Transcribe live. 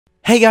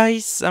Hey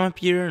guys, I'm up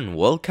here and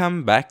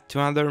welcome back to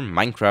another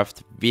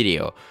Minecraft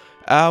video.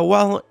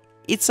 Well,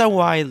 it's a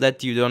while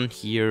that you don't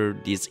hear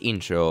this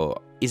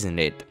intro, isn't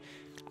it?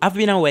 I've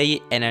been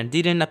away and I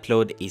didn't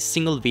upload a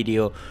single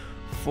video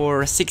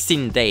for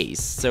 16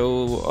 days,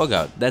 so oh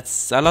god,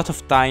 that's a lot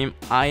of time.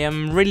 I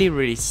am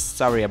really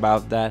sorry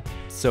about that,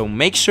 so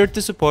make sure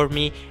to support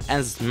me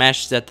and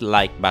smash that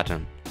like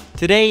button.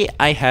 Today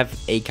I have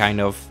a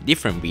kind of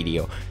different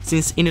video,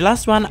 since in the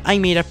last one I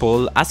made a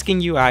poll asking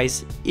you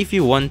guys if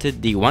you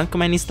wanted the one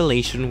command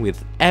installation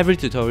with every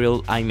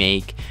tutorial I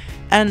make,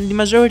 and the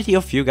majority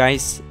of you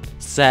guys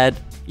said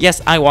yes,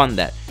 I want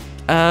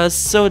that.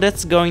 So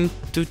that's going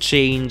to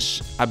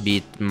change a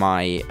bit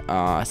my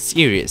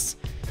series.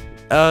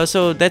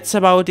 So that's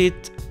about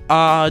it.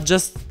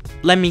 Just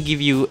let me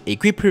give you a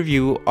quick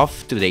preview of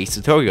today's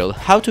tutorial,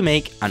 how to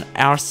make an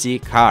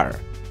RC car.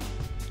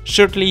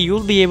 Shortly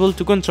you'll be able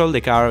to control the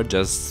car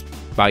just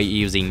by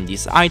using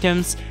these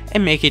items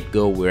and make it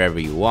go wherever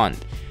you want.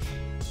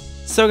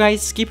 So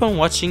guys, keep on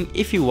watching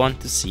if you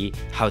want to see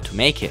how to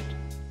make it.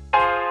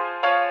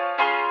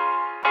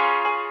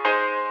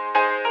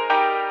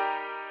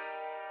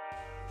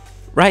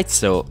 Right,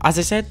 so as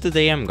I said,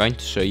 today I'm going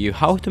to show you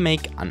how to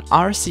make an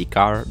RC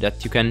car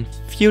that you can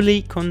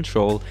fully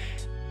control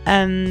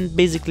and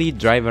basically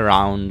drive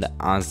around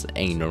as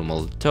a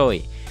normal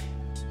toy.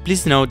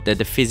 Please note that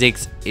the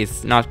physics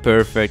is not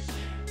perfect.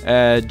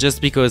 Just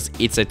because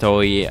it's a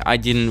toy, I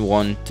didn't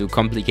want to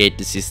complicate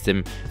the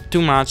system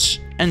too much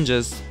and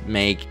just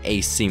make a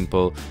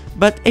simple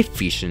but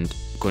efficient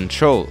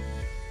control.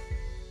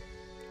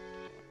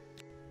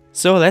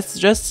 So let's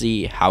just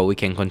see how we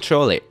can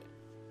control it.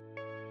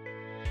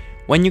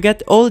 When you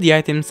get all the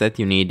items that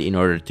you need in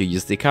order to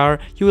use the car,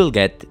 you will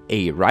get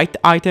a right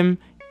item,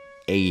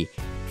 a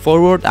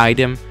forward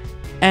item,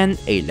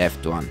 and a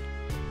left one.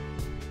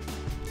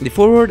 The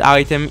forward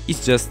item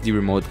is just the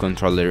remote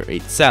controller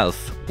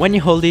itself. When you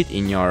hold it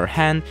in your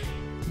hand,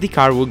 the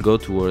car will go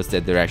towards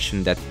the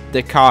direction that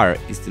the car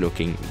is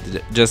looking.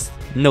 Just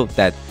note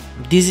that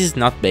this is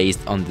not based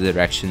on the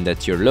direction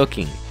that you're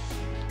looking.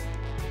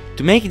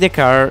 To make the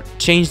car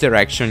change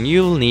direction,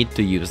 you will need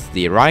to use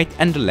the right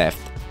and the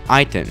left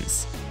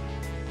items.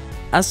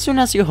 As soon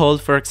as you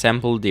hold, for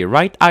example, the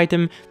right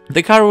item,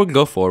 the car will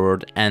go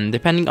forward, and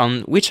depending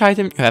on which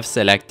item you have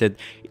selected,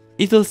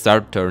 it will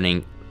start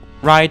turning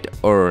right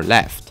or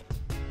left.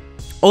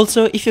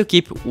 Also, if you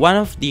keep one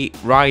of the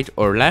right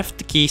or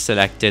left key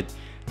selected,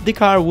 the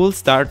car will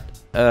start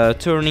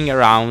turning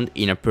around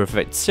in a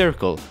perfect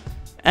circle,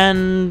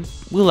 and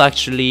will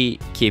actually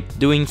keep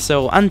doing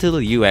so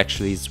until you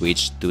actually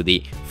switch to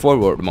the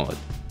forward mode.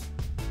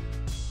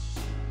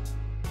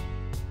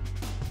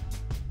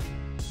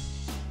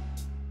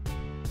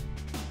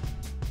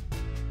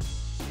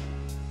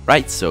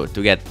 Right, so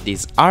to get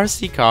this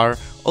RC car,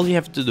 all you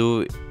have to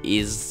do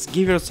is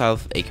give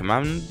yourself a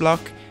command block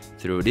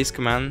through this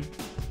command,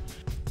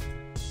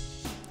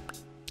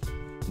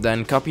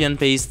 then copy and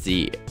paste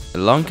the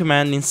long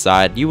command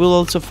inside. You will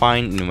also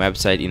find in the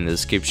website in the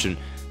description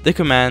the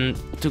command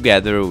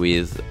together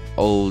with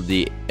all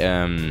the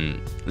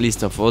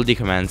list of all the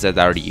commands that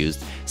are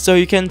used, so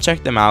you can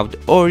check them out,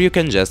 or you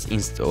can just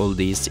install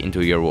this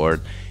into your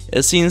Word.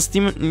 Since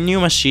the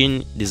new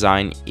machine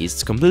design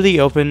is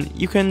completely open,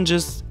 you can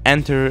just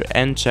enter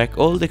and check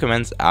all the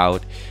commands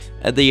out.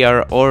 They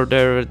are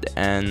ordered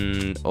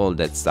and all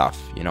that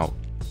stuff, you know.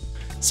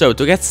 So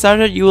to get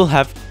started, you will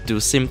have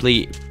to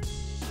simply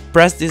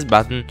press this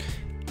button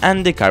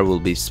and the car will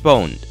be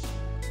spawned.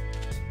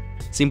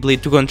 Simply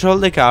to control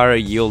the car,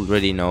 you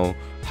already know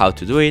how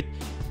to do it,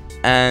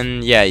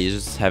 and yeah, you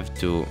just have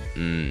to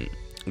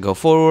go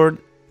forward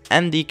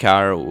and the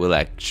car will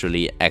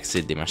actually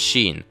exit the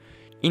machine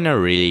in a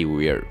really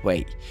weird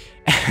way.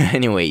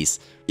 Anyways,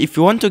 if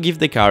you want to give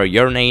the car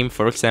your name,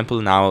 for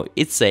example, now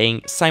it's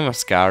saying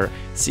Simon's car,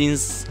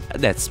 since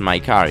that's my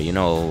car, you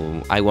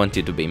know, I want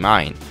it to be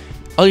mine.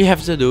 All you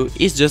have to do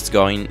is just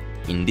go in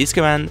this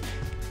command.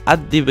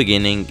 At the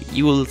beginning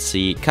you will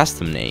see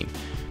custom name,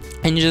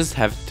 and you just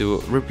have to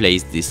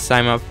replace this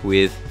Simon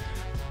with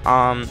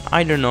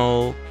I don't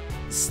know,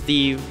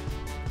 Steve.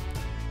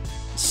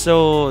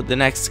 So the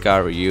next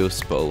car you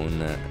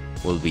spawn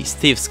will be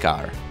Steve's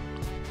car.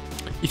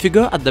 If you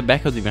go at the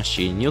back of the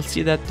machine, you'll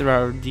see that there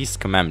are these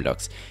command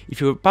blocks.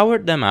 If you power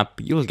them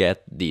up, you'll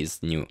get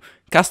these new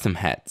custom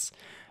heads.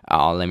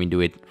 Let me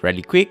do it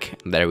really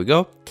quick. There we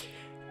go.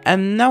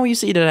 And now you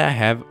see that I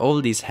have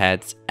all these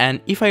heads, and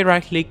if I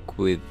right click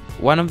with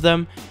one of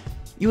them,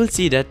 you will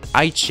see that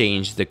I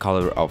changed the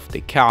color of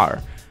the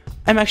car.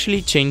 I'm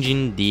actually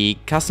changing the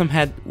custom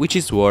head, which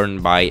is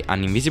worn by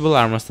an invisible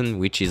armor,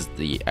 which is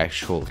the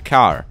actual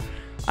car.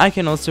 I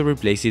can also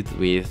replace it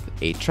with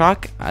a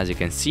truck, as you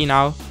can see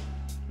now.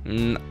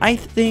 I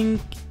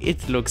think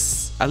it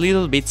looks a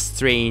little bit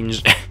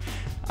strange.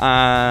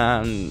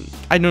 I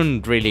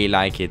don't really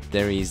like it.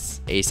 There is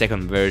a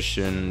second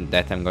version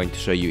that I'm going to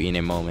show you in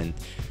a moment.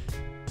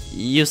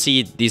 You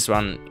see, this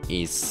one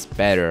is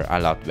better, a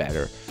lot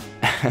better.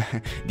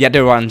 The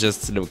other one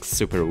just looks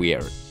super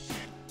weird.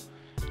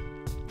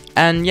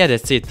 And yeah,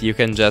 that's it, you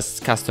can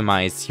just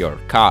customize your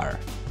car.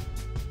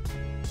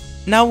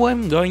 Now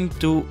I'm going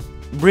to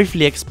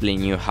briefly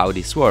explain you how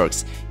this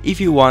works. If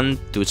you want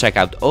to check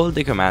out all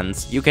the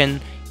commands, you can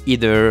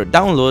either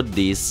download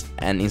this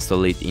and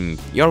install it in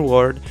your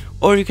Word,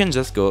 or you can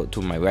just go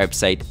to my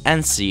website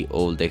and see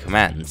all the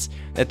commands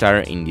that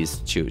are in these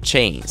two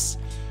chains.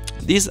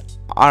 These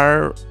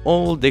are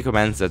all the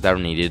commands that are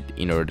needed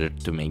in order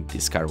to make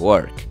this car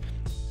work.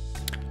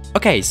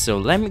 Okay, so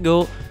let me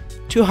go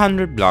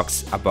 200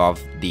 blocks above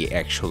the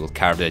actual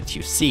car that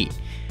you see.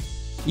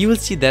 You will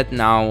see that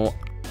now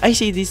I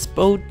see this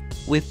boat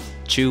with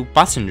two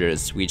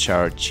passengers, which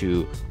are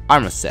two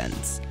armor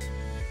stands.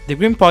 The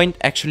green point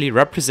actually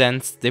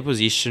represents the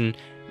position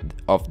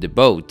of the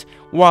boat,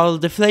 while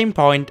the flame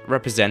point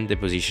represents the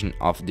position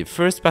of the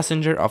first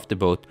passenger of the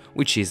boat,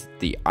 which is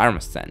the armor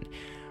stand.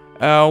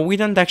 We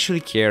don't actually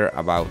care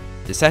about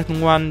the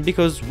second one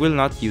because we'll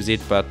not use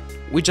it, but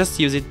we just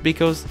use it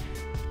because,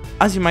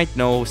 as you might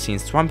know,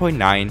 since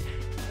 1.9,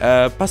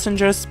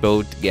 passengers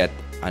boat get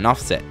an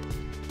offset.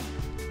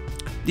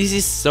 This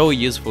is so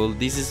useful.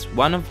 This is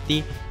one of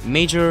the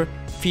major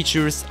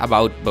features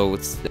about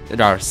boats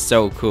that are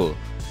so cool.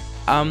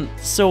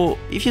 So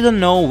if you don't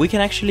know, we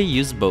can actually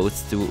use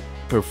boats to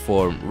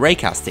perform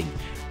raycasting.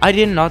 I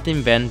did not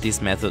invent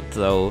this method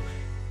though.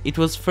 It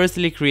was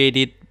firstly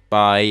created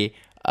by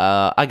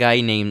a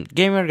guy named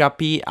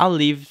GamerGuppy. I'll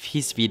leave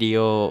his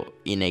video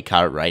in a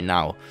card right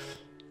now.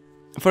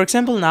 For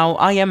example, now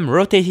I am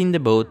rotating the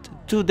boat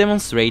to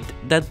demonstrate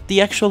that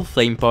the actual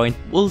flame point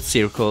will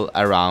circle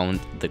around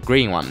the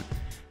green one.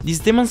 This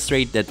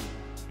demonstrates that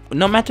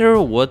no matter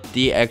what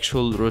the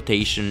actual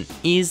rotation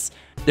is,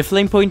 the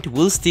flame point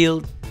will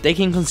still take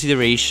in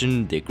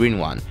consideration the green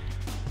one.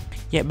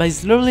 Yeah, by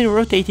slowly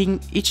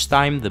rotating each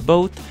time the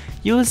boat,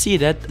 you will see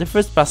that the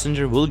first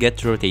passenger will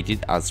get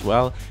rotated as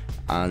well,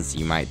 as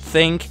you might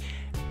think,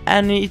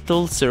 and it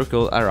will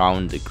circle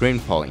around the green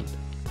point.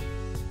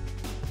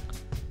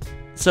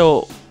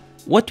 So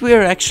what we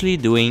are actually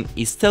doing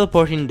is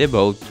teleporting the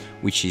boat,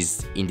 which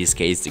is in this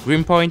case the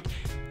green point,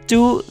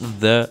 to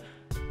the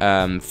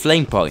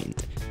flame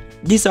point.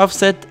 This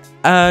offset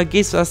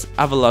gives us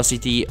a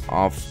velocity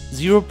of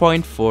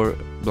 0.4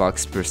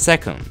 blocks per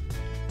second.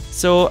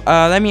 So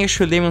let me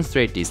actually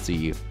demonstrate this to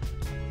you.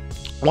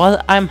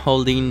 While I'm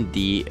holding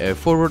the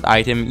forward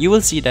item, you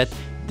will see that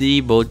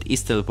the boat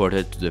is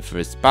teleported to the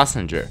first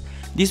passenger.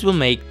 This will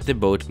make the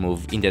boat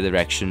move in the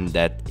direction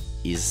that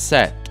is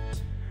set.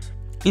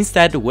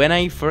 Instead, when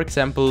I, for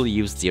example,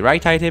 use the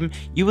right item,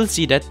 you will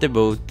see that the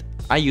boat,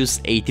 I use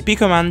ATP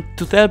command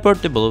to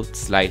teleport the boat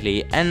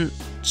slightly and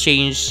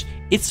change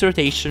its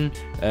rotation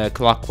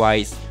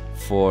clockwise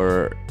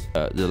for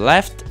the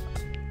left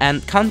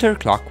and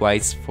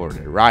counterclockwise for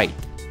the right.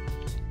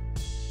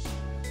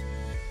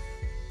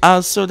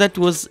 So that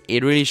was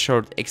a really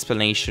short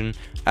explanation.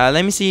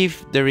 Let me see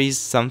if there is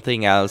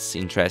something else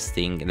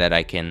interesting that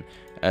I can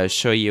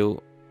show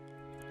you.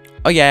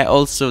 Oh yeah,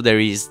 also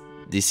there is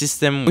the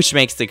system which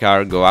makes the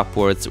car go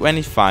upwards when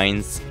it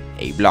finds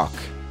a block.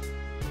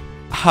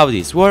 How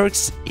this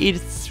works,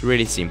 it's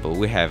really simple.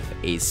 We have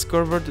a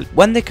scoreboard.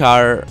 When the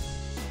car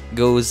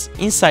goes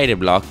inside a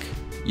block,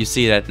 you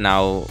see that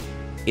now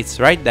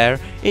it's right there,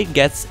 it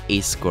gets a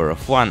score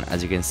of 1,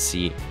 as you can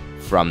see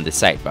from the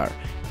sidebar.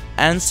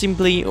 And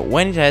simply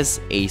when it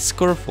has a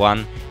score of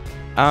 1,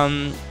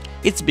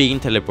 it's being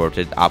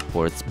teleported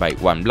upwards by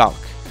 1 block.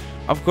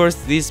 Of course,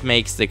 this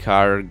makes the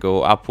car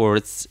go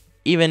upwards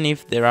even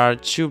if there are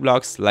 2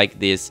 blocks like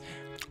this.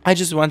 I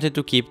just wanted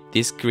to keep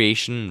this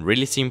creation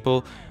really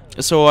simple,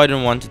 so I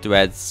don't want to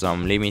add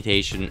some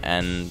limitation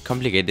and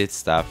complicated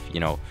stuff, you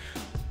know.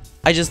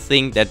 I just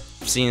think that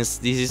since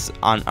this is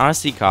an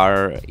RC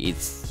car,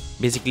 it's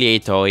basically a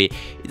toy,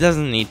 it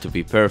doesn't need to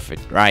be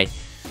perfect, right?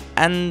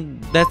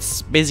 And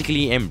that's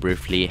basically and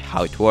briefly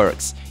how it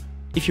works.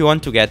 If you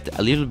want to get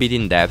a little bit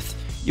in depth,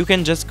 you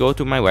can just go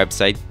to my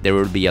website. There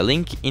will be a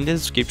link in the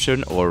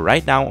description or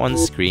right now on the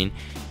screen,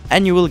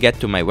 and you will get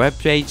to my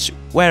webpage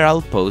where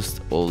I'll post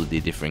all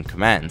the different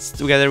commands,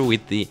 together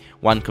with the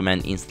one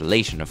command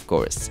installation, of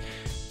course.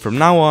 From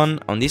now on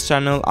this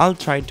channel, I'll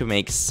try to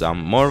make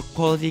some more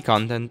quality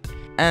content,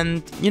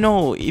 and you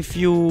know, if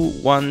you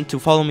want to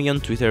follow me on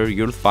Twitter,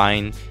 you'll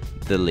find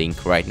the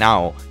link right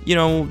now. You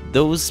know,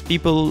 those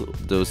people,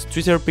 those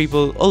Twitter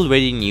people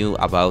already knew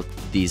about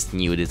this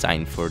new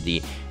design for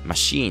the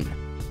machine.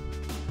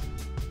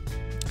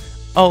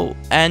 Oh,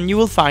 and you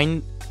will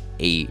find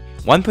a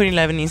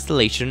 1.11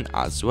 installation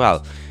as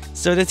well.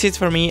 So that's it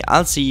for me.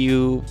 I'll see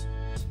you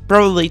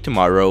probably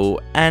tomorrow,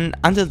 and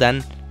until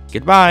then,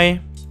 goodbye.